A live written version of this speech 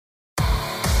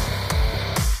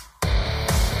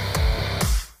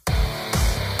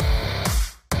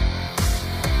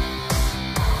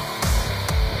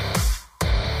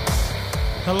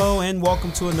Hello and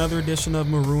welcome to another edition of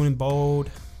Maroon and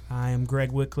Bold. I am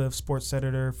Greg Whitcliffe, sports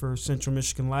editor for Central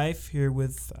Michigan Life, here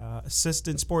with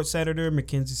assistant sports editor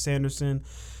Mackenzie Sanderson.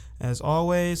 As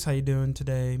always, how you doing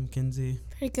today, Mackenzie?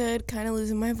 Pretty good. Kind of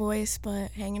losing my voice,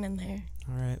 but hanging in there.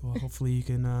 All right. Well, hopefully you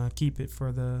can keep it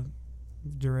for the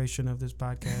duration of this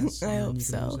podcast. I hope you can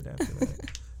so. Lose it after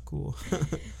that. Cool.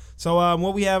 So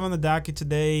what we have on the docket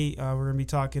today, we're going to be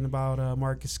talking about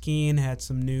Marcus Keene. Had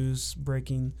some news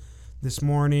breaking this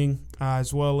morning,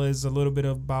 as well as a little bit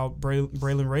about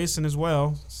Braylon Rayson as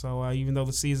well. So even though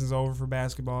the season's over for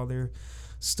basketball, they're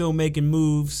still making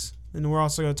moves. And we're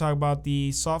also going to talk about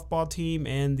the softball team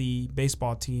and the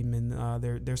baseball team and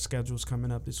their schedules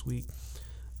coming up this week.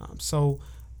 So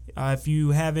if you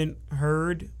haven't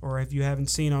heard or if you haven't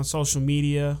seen on social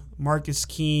media, Marcus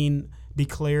Keene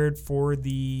declared for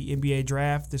the NBA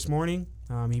draft this morning.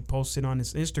 He posted on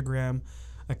his Instagram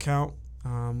account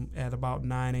at about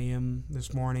 9 a.m.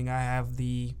 this morning. I have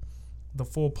the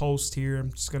full post here.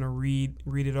 I'm just going to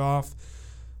read it off.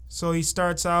 So he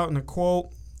starts out in a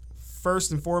quote.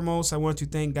 First and foremost, I want to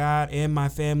thank God and my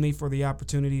family for the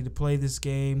opportunity to play this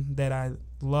game that I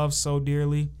love so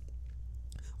dearly.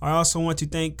 I also want to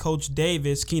thank Coach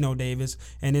Davis, Keno Davis,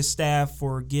 and his staff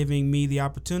for giving me the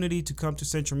opportunity to come to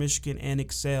Central Michigan and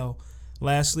excel.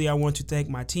 Lastly, I want to thank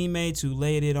my teammates who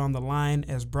laid it on the line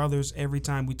as brothers every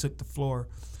time we took the floor.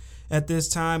 At this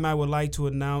time, I would like to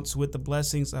announce with the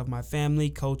blessings of my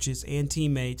family, coaches, and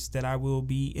teammates that I will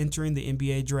be entering the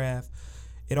NBA draft.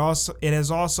 It has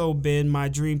also been my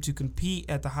dream to compete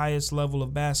at the highest level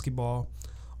of basketball.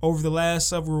 Over the last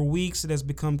several weeks, it has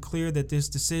become clear that this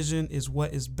decision is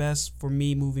what is best for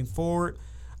me moving forward.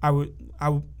 I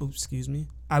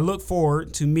look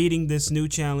forward to meeting this new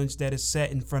challenge that is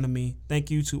set in front of me. Thank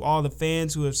you to all the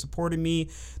fans who have supported me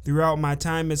throughout my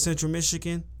time at Central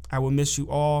Michigan. I will miss you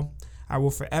all. I will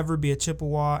forever be a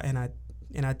Chippewa, and I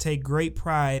take great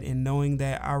pride in knowing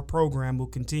that our program will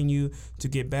continue to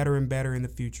get better and better in the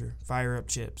future. Fire up,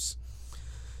 Chips.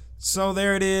 So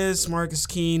there it is. Marcus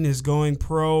Keene is going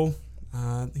pro.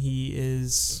 He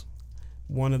is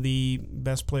one of the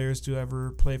best players to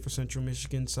ever play for Central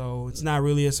Michigan, so it's not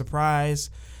really a surprise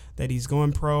that he's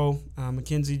going pro.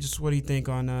 Mackenzie, just what do you think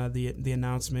on the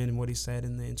announcement and what he said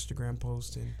in the Instagram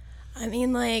post? I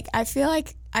mean, I feel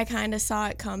like I kind of saw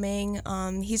it coming.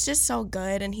 He's just so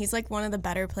good, and he's, one of the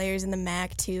better players in the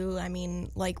MAC, too. I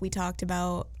mean, like we talked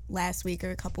about last week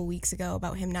or a couple weeks ago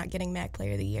about him not getting MAC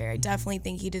Player of the Year. I definitely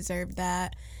think he deserved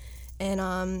that. And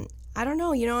I don't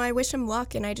know. I wish him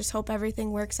luck, and I just hope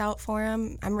everything works out for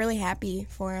him. I'm really happy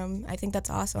for him. I think that's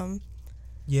awesome.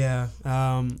 Yeah.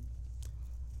 2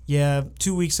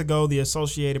 weeks ago, the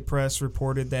Associated Press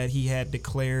reported that he had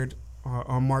declared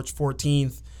on March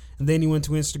 14th. And then he went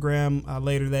to Instagram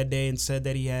later that day and said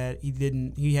that he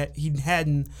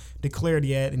hadn't declared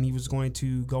yet, and he was going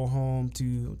to go home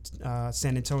to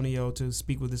San Antonio to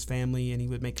speak with his family, and he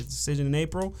would make a decision in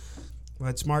April. Well,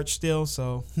 it's March still,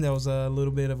 so that was a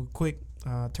little bit of a quick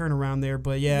turnaround there.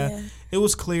 But yeah, it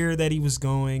was clear that he was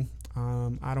going.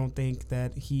 I don't think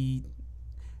that he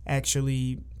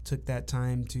actually took that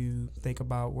time to think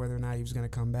about whether or not he was going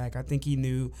to come back. I think he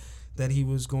knew that he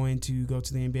was going to go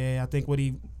to the NBA. I think what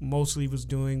he mostly was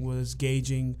doing was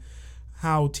gauging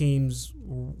how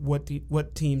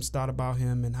what teams thought about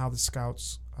him and how the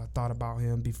scouts thought about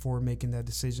him before making that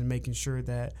decision, making sure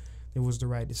that it was the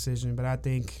right decision. But I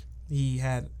think he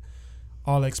had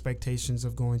all expectations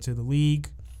of going to the league.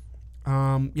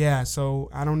 So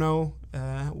I don't know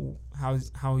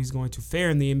how he's going to fare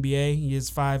in the NBA. He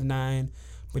is 5'9",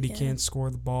 but he can't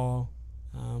score the ball.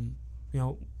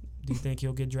 Do you think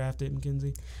he'll get drafted,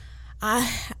 Mackenzie?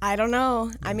 I don't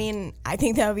know. I mean, I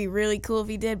think that would be really cool if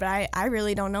he did, but I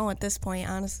really don't know at this point,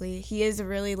 honestly. He is a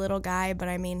really little guy, but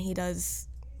I mean, he does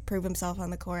prove himself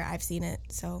on the court. I've seen it,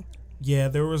 so. Yeah,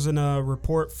 there was a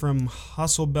report from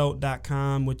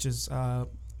hustlebelt.com, which is a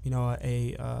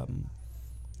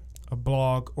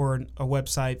blog or a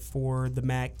website for the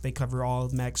MAC. They cover all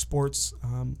of MAC sports,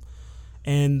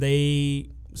 and they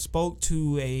spoke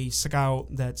to a scout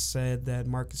that said that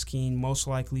Marcus Keene most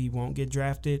likely won't get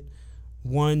drafted.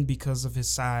 One, because of his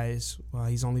size.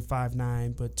 He's only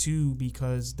 5'9", but two,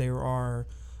 because there are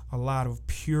a lot of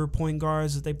pure point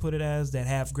guards that they put it as that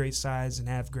have great size and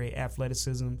have great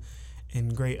athleticism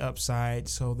and great upside.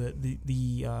 So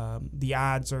the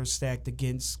odds are stacked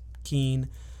against Keene.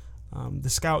 The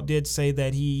scout did say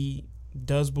that he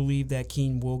does believe that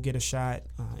Keene will get a shot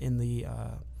in the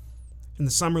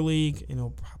summer league, and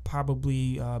he'll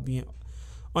probably be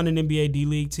on an NBA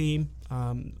D-League team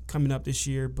coming up this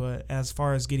year. But as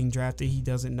far as getting drafted, he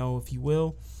doesn't know if he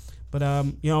will. But,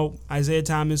 Isaiah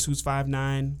Thomas, who's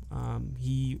 5'9",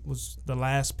 he was the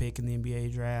last pick in the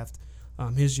NBA draft.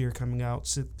 His year coming out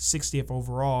 60th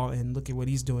overall, and look at what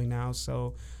he's doing now.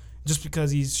 So just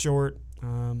because he's short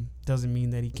doesn't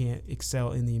mean that he can't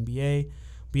excel in the NBA.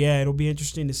 But, yeah, it'll be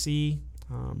interesting to see.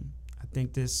 I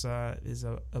think this is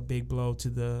a big blow to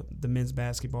the men's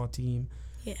basketball team.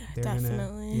 Yeah,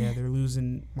 definitely. They're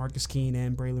losing Marcus Keene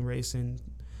and Braylon Rayson,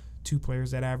 two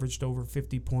players that averaged over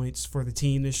 50 points for the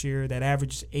team this year, that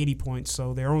averaged 80 points.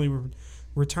 So they're only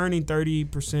returning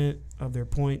 30% of their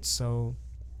points. So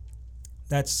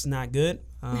that's not good.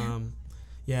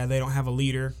 They don't have a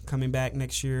leader coming back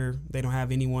next year. They don't have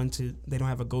they don't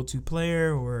have a go-to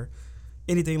player or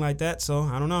anything like that. So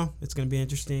I don't know. It's going to be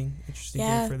interesting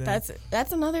game for them.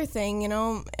 That's another thing,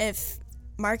 if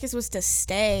Marcus was to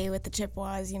stay with the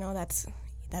Chippewas,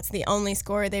 that's the only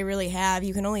scorer they really have.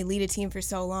 You can only lead a team for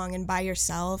so long and by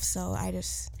yourself. So I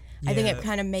think it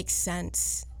kind of makes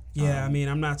sense. Yeah,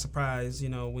 I'm not surprised,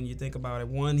 when you think about it.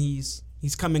 One, he's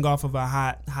coming off of a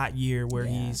hot year where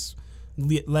he's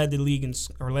led the league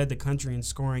led the country in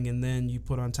scoring, and then you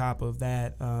put on top of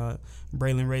that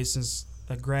Braylon Rayson's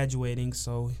graduating,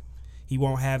 so he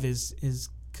won't have his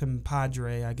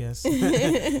compadre, I guess,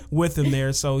 with him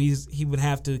there. So he would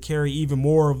have to carry even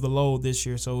more of the load this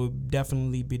year. So it would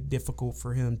definitely be difficult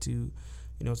for him to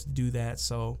do that.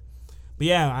 So, but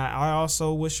yeah, I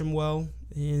also wish him well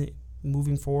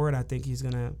moving forward. I think he's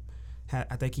gonna.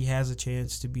 I think he has a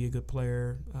chance to be a good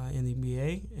player in the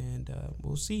NBA, and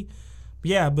we'll see.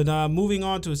 But moving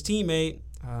on to his teammate,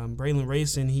 Braylon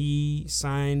Rayson, he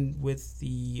signed with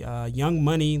the Young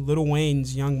Money, Lil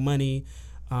Wayne's Young Money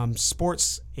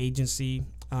sports agency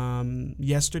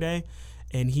yesterday,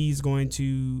 and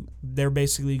they're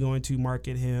basically going to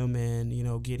market him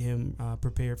and get him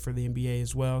prepared for the NBA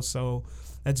as well. So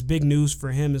that's big news for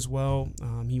him as well.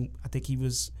 I think he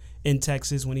was in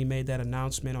Texas when he made that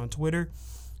announcement on Twitter.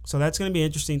 So that's going to be an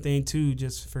interesting thing, too,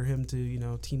 just for him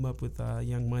to, team up with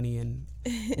Young Money and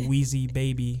Wheezy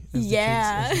Baby, as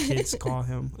the kids call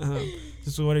him.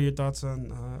 Just what are your thoughts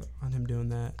on him doing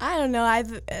that? I don't know.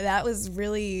 That was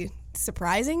really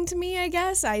surprising to me, I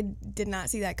guess. I did not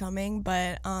see that coming,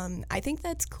 but I think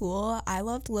that's cool. I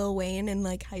loved Lil Wayne in,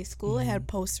 high school. I had a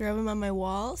poster of him on my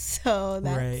wall, so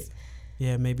that's... Right.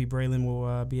 Yeah, maybe Braylon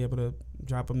will be able to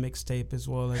drop a mixtape as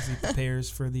well as he prepares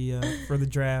for the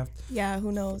draft. Yeah,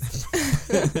 who knows?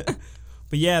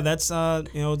 But yeah, that's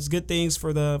it's good things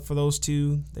for those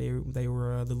two. They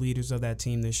were the leaders of that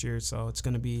team this year, so it's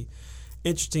going to be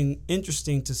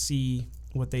interesting to see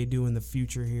what they do in the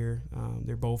future here.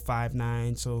 They're both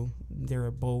 5'9", so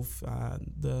they're both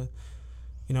there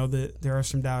are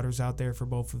some doubters out there for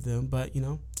both of them, but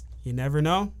you never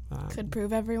know. Could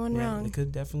prove everyone wrong. They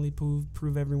could definitely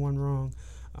prove everyone wrong.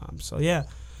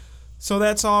 So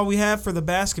that's all we have for the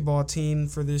basketball team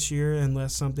for this year,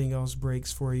 unless something else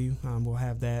breaks for you. We'll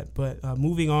have that. But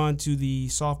moving on to the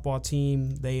softball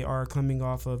team, they are coming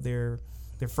off of their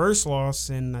first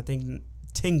loss in, I think,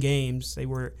 10 games. They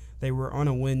were on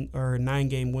a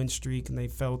 9-game win streak, and they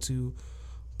fell to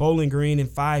Bowling Green in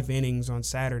 5 innings on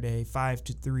Saturday,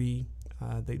 5-3.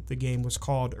 The game was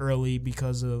called early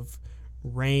because of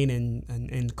rain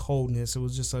and coldness. It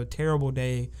was just a terrible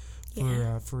day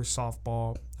for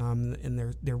softball,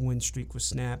 and their win streak was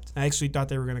snapped. I actually thought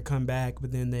they were going to come back,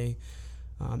 but then they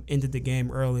ended the game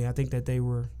early. I think that they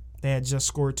had just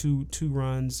scored two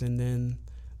runs, and then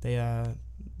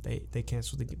they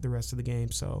canceled the rest of the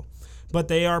game. So, but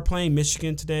they are playing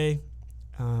Michigan today.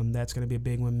 That's going to be a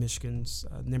big one. Michigan's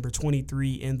number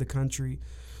 23 in the country.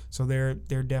 So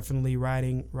they're definitely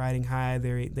riding high.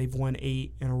 They've won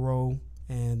 8 in a row,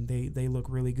 and they look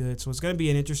really good. So it's going to be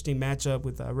an interesting matchup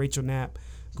with Rachel Knapp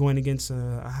going against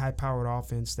a high-powered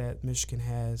offense that Michigan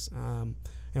has.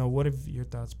 What have your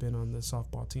thoughts been on the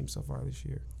softball team so far this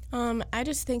year? I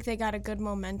just think they got a good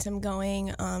momentum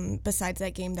going besides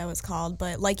that game that was called.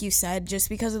 But like you said, just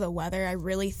because of the weather, I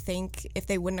really think if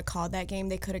they wouldn't have called that game,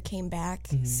 they could have came back.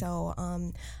 Mm-hmm. So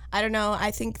I don't know.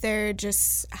 I think they're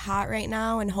just hot right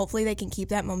now, and hopefully they can keep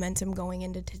that momentum going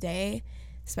into today,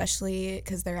 especially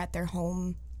because they're at their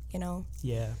home,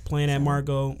 Yeah, playing at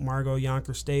Margot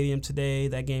Yonker Stadium today.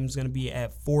 That game's going to be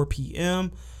at 4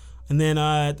 p.m. And then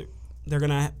they're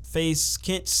going to face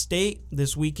Kent State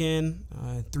this weekend,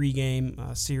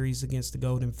 3-game series against the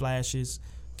Golden Flashes.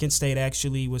 Kent State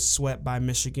actually was swept by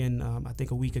Michigan, I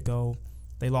think, a week ago.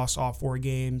 They lost all 4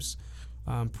 games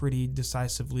pretty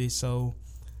decisively. So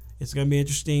it's going to be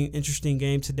an interesting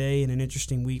game today and an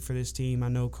interesting week for this team. I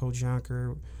know Coach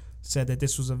Yonker said that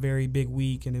this was a very big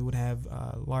week and it would have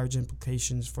large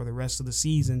implications for the rest of the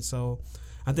season. So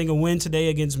I think a win today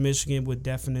against Michigan would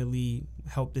definitely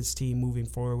help this team moving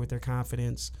forward with their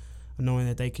confidence, knowing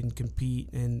that they can compete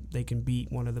and they can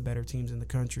beat one of the better teams in the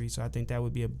country. So I think that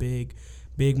would be a big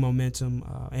momentum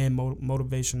and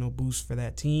motivational boost for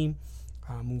that team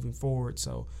moving forward.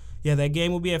 So, yeah, that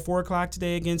game will be at 4 o'clock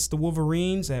today against the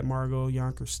Wolverines at Margot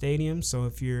Yonkers Stadium. So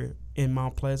if you're in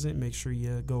Mount Pleasant, make sure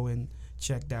you go and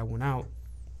check that one out.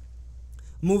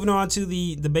 Moving on to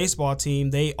the baseball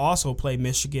team, they also play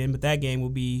Michigan, but that game will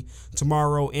be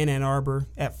tomorrow in Ann Arbor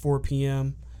at 4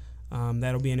 p.m.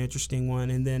 That'll be an interesting one.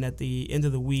 And then at the end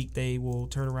of the week, they will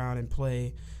turn around and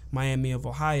play Miami of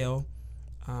Ohio.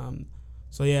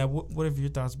 So, yeah, what have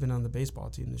your thoughts been on the baseball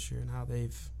team this year and how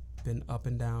they've been up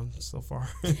and down so far?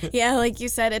 Yeah, like you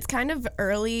said, it's kind of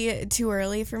too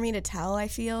early for me to tell, I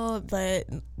feel, but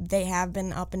they have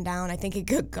been up and down. I think it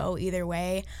could go either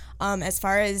way. As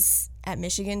far as at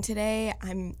Michigan today,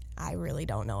 I really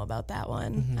don't know about that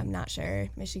one. Mm-hmm. I'm not sure.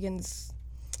 Michigan's,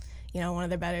 one of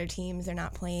their better teams. They're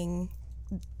not playing,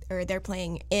 or they're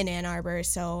playing in Ann Arbor,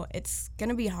 so it's going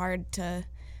to be hard to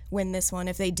win this one.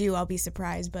 If they do, I'll be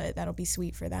surprised, but that'll be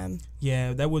sweet for them.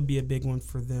 Yeah, that would be a big one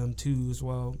for them too as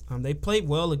well. They played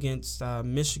well against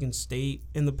Michigan State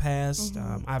in the past.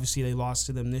 Mm-hmm. Obviously, they lost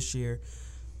to them this year.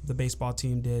 The baseball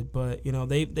team did, but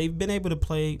they've been able to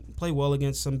play well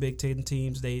against some Big Ten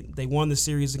teams. They won the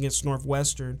series against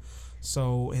Northwestern,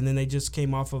 and then they just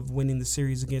came off of winning the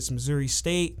series against Missouri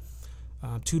State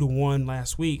 2-1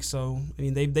 last week. So I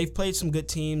mean they've played some good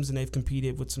teams and they've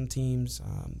competed with some teams.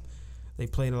 They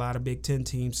played a lot of Big Ten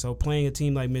teams. So playing a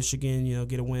team like Michigan,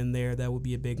 get a win there, that would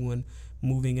be a big one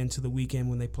moving into the weekend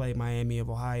when they play Miami of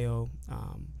Ohio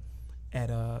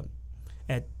at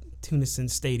Tunison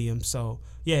Stadium. So,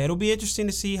 yeah, it'll be interesting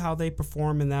to see how they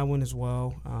perform in that one as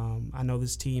well. I know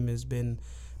this team has been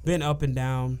up and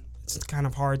down. It's kind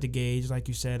of hard to gauge, like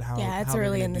you said, how it's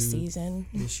early in the season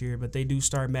this year. But they do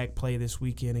start MAC play this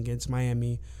weekend against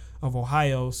Miami of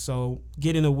Ohio. So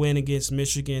getting a win against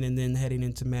Michigan and then heading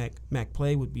into MAC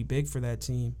play would be big for that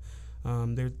team.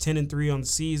 They're 10-3 on the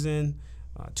season,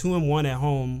 2-1 at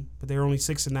home, but they're only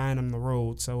 6-9 on the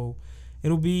road. So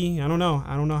it'll be, I don't know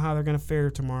how they're going to fare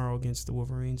tomorrow against the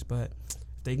Wolverines, but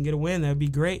if they can get a win, that would be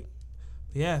great.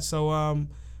 But yeah, so and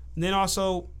then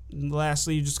also,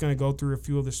 lastly, you're just going to go through a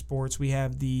few of the sports. We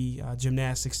have the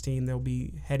gymnastics team. They'll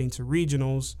be heading to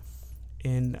regionals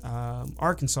in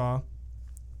Arkansas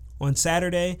on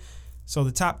Saturday. So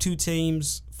the top 2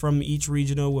 teams from each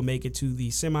regional will make it to the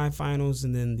semifinals,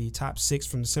 and then the top 6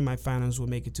 from the semifinals will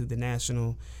make it to the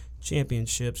national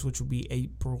championships, which will be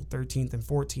April 13th and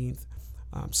 14th.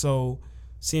 So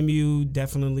CMU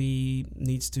definitely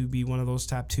needs to be one of those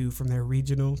top 2 from their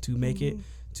regional to make it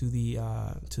to the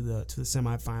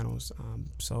semifinals.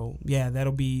 So yeah,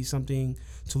 that'll be something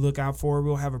to look out for.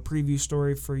 We'll have a preview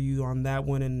story for you on that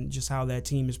one and just how that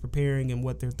team is preparing and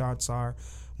what their thoughts are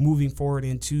moving forward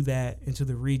into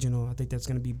the regional. I think that's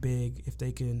going to be big if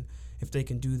they can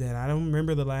do that. I don't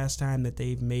remember the last time that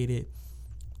they've made it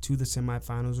to the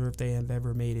semifinals or if they have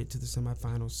ever made it to the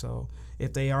semifinals. So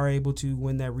if they are able to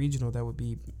win that regional, that would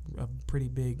be a pretty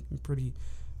big, pretty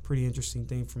interesting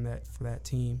thing for that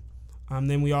team.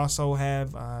 Then we also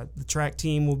have the track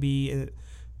team will be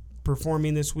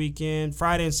performing this weekend.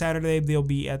 Friday and Saturday they'll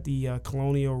be at the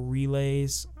Colonial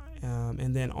Relays,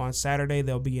 and then on Saturday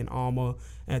they'll be in Alma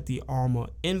at the Alma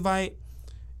Invite.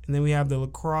 And then we have the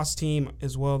lacrosse team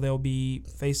as well. They'll be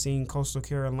facing Coastal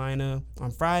Carolina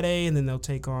on Friday, and then they'll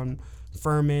take on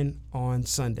Furman on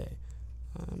Sunday.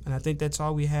 And I think that's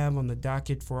all we have on the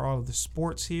docket for all of the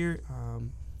sports here.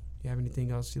 You have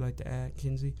anything else you'd like to add,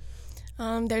 Kinsey?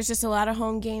 There's just a lot of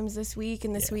home games this week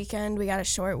and this weekend. We got a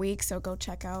short week, so go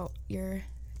check out your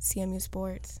CMU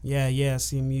sports. Yeah,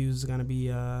 CMU's going to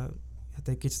be, I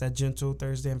think it's that gentle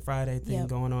Thursday and Friday thing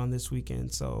going on this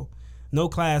weekend. So no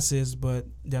classes, but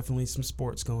definitely some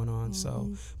sports going on.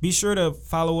 So be sure to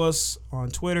follow us on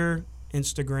Twitter,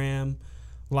 Instagram,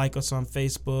 like us on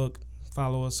Facebook,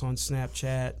 follow us on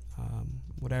Snapchat,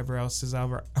 whatever else is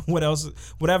out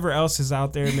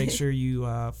there. Make sure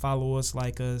you follow us,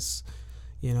 like us,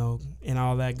 and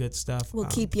all that good stuff. We'll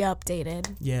keep you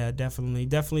updated. Yeah,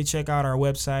 definitely check out our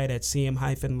website at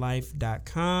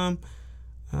cm-life.com.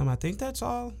 I think that's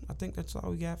all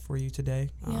we got for you today.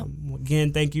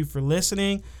 Again, thank you for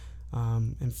listening.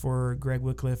 And for Greg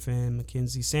Wycliffe and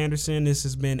Mackenzie Sanderson, this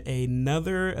has been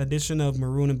another edition of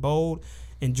Maroon and Bold.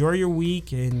 Enjoy your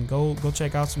week and go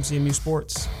check out some CMU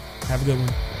sports. Have a good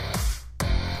one.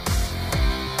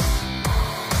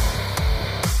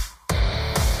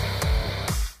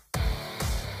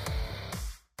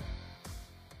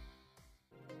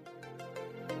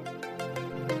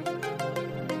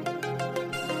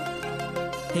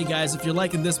 Hey guys, if you're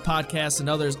liking this podcast and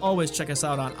others, always check us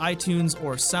out on iTunes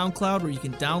or SoundCloud, where you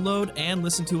can download and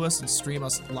listen to us and stream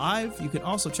us live. You can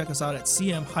also check us out at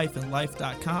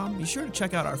cm-life.com. Be sure to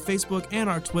check out our Facebook and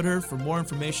our Twitter for more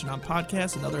information on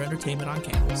podcasts and other entertainment on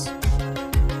campus.